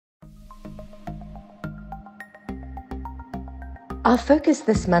Our focus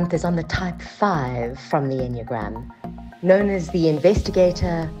this month is on the type 5 from the Enneagram, known as the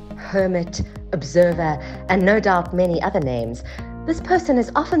investigator, hermit, observer, and no doubt many other names. This person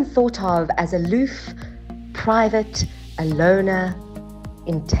is often thought of as aloof, private, a loner,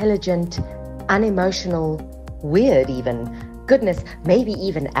 intelligent, unemotional, weird even, goodness, maybe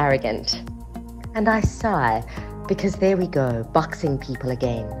even arrogant. And I sigh, because there we go, boxing people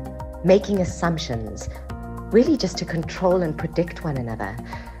again, making assumptions, really just to control and predict one another,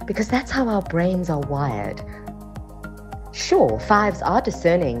 because that's how our brains are wired. Sure, 5s are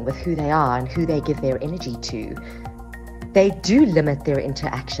discerning with who they are and who they give their energy to. They do limit their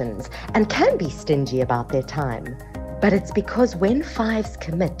interactions and can be stingy about their time, but it's because when 5s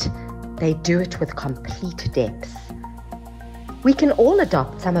commit, they do it with complete depth. We can all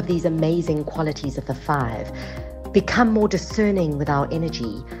adopt some of these amazing qualities of the 5, become more discerning with our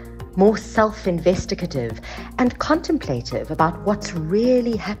energy, more self-investigative and contemplative about what's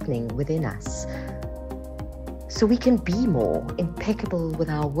really happening within us, so we can be more impeccable with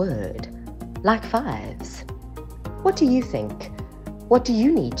our word, like 5s. What do you think? What do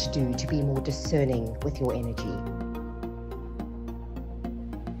you need to do to be more discerning with your energy?